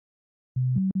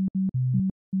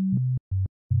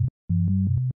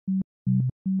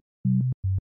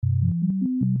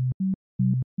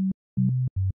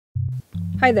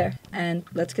Hi there, and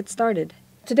let's get started.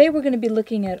 Today we're going to be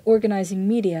looking at organizing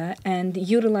media and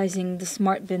utilizing the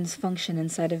Smart Bins function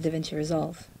inside of DaVinci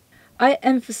Resolve. I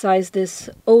emphasize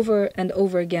this over and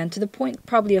over again to the point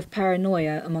probably of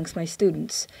paranoia amongst my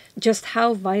students, just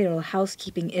how vital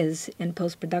housekeeping is in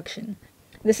post-production.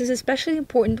 This is especially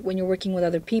important when you're working with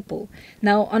other people.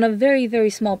 Now, on a very,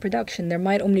 very small production, there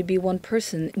might only be one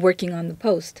person working on the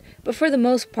post. But for the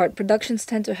most part, productions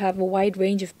tend to have a wide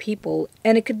range of people,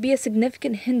 and it could be a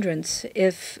significant hindrance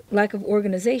if lack of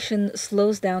organization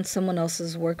slows down someone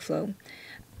else's workflow.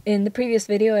 In the previous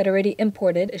video, I'd already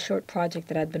imported a short project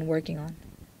that I'd been working on.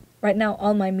 Right now,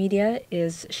 all my media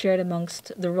is shared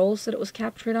amongst the roles that it was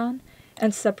captured on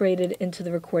and separated into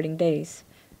the recording days.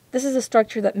 This is a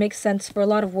structure that makes sense for a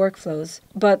lot of workflows,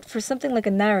 but for something like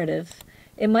a narrative,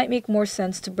 it might make more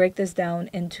sense to break this down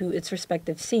into its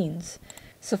respective scenes.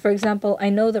 So for example, I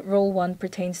know that role 1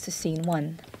 pertains to scene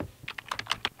 1,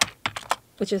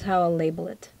 which is how I'll label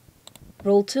it.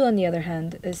 Role 2, on the other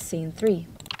hand, is scene 3.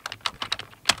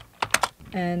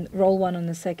 And role 1 on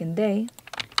the second day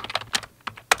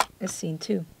is scene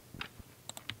 2.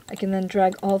 I can then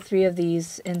drag all three of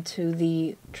these into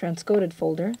the transcoded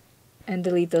folder and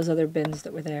delete those other bins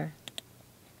that were there.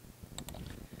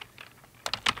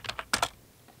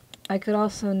 I could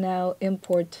also now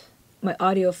import my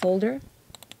audio folder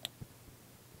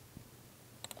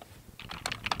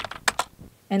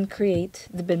and create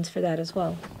the bins for that as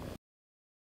well.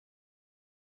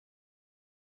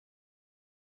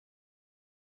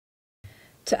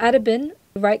 To add a bin,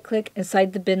 right-click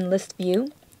inside the bin list view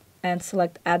and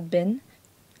select Add Bin.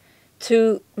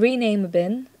 To rename a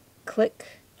bin,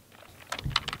 click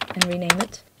and rename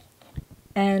it.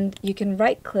 And you can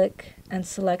right-click and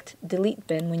select Delete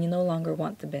Bin when you no longer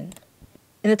want the bin.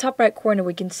 In the top right corner,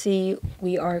 we can see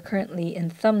we are currently in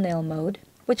thumbnail mode,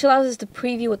 which allows us to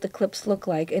preview what the clips look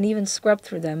like and even scrub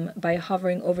through them by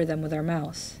hovering over them with our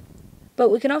mouse. But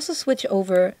we can also switch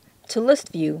over to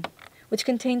List View, which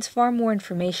contains far more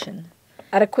information.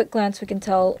 At a quick glance, we can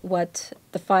tell what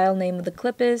the file name of the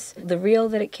clip is, the reel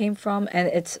that it came from, and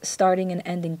its starting and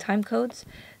ending time codes,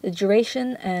 the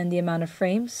duration and the amount of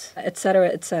frames, etc.,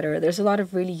 etc. There's a lot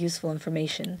of really useful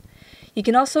information. You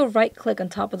can also right-click on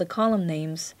top of the column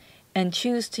names and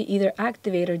choose to either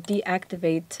activate or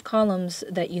deactivate columns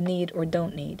that you need or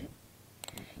don't need.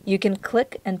 You can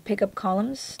click and pick up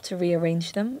columns to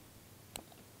rearrange them.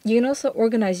 You can also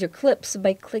organize your clips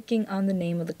by clicking on the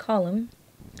name of the column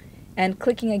and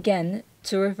clicking again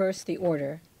to reverse the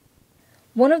order.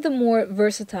 One of the more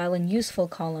versatile and useful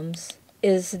columns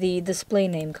is the display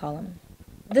name column.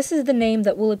 This is the name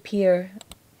that will appear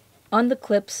on the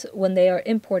clips when they are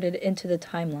imported into the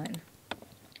timeline.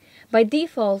 By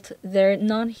default, they're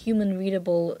non-human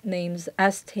readable names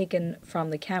as taken from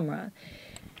the camera,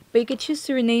 but you could choose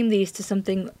to rename these to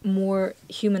something more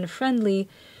human-friendly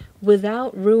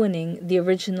without ruining the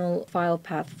original file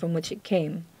path from which it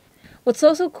came. What's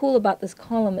also cool about this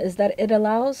column is that it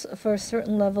allows for a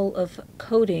certain level of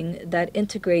coding that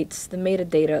integrates the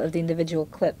metadata of the individual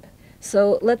clip.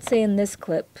 So let's say in this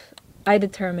clip, I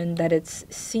determined that it's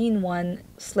scene 1,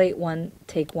 slate 1,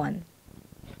 take 1.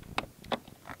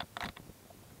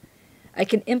 I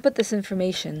can input this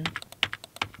information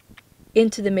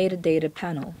into the metadata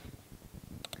panel.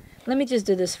 Let me just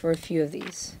do this for a few of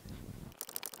these.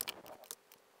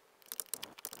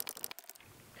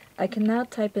 I can now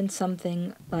type in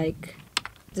something like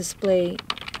display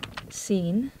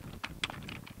scene,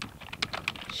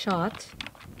 shot,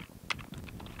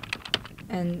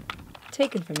 and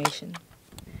take information.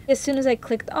 As soon as I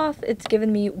clicked off, it's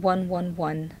given me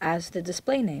 111 as the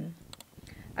display name.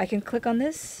 I can click on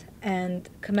this and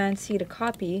Command-C to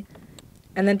copy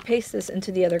and then paste this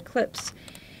into the other clips.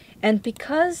 And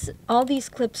because all these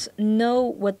clips know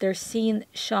what their scene,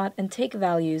 shot, and take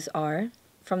values are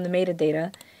from the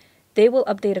metadata, they will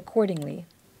update accordingly.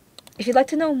 If you'd like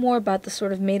to know more about the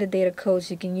sort of metadata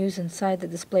codes you can use inside the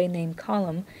display name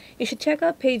column, you should check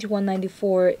out page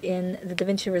 194 in the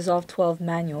DaVinci Resolve 12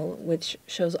 manual, which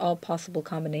shows all possible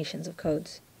combinations of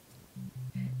codes.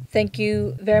 Thank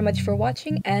you very much for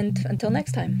watching, and until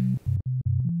next time.